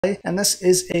And this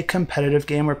is a competitive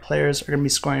game where players are going to be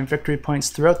scoring victory points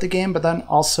throughout the game, but then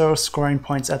also scoring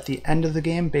points at the end of the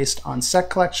game based on set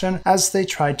collection as they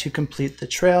try to complete the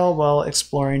trail while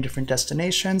exploring different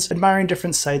destinations, admiring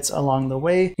different sites along the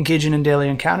way, engaging in daily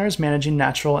encounters, managing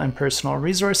natural and personal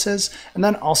resources, and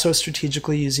then also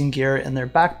strategically using gear in their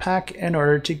backpack in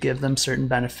order to give them certain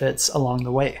benefits along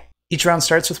the way. Each round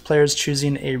starts with players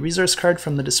choosing a resource card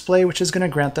from the display, which is going to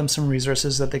grant them some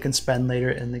resources that they can spend later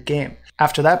in the game.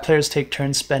 After that, players take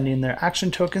turns spending their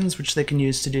action tokens, which they can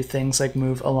use to do things like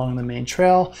move along the main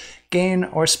trail, gain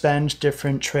or spend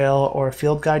different trail or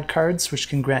field guide cards, which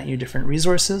can grant you different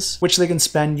resources, which they can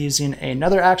spend using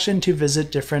another action to visit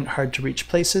different hard-to-reach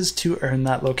places to earn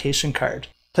that location card.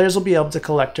 Players will be able to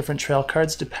collect different trail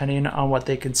cards depending on what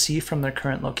they can see from their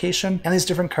current location, and these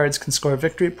different cards can score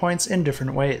victory points in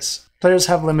different ways. Players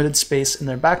have limited space in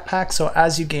their backpack, so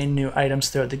as you gain new items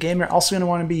throughout the game, you're also going to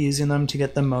want to be using them to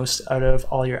get the most out of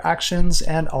all your actions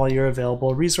and all your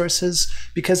available resources,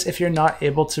 because if you're not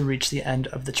able to reach the end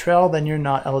of the trail, then you're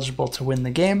not eligible to win the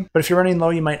game. But if you're running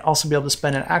low, you might also be able to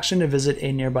spend an action to visit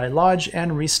a nearby lodge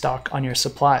and restock on your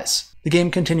supplies. The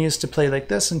game continues to play like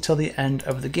this until the end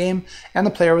of the game, and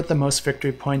the player with the most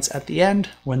victory points at the end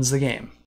wins the game.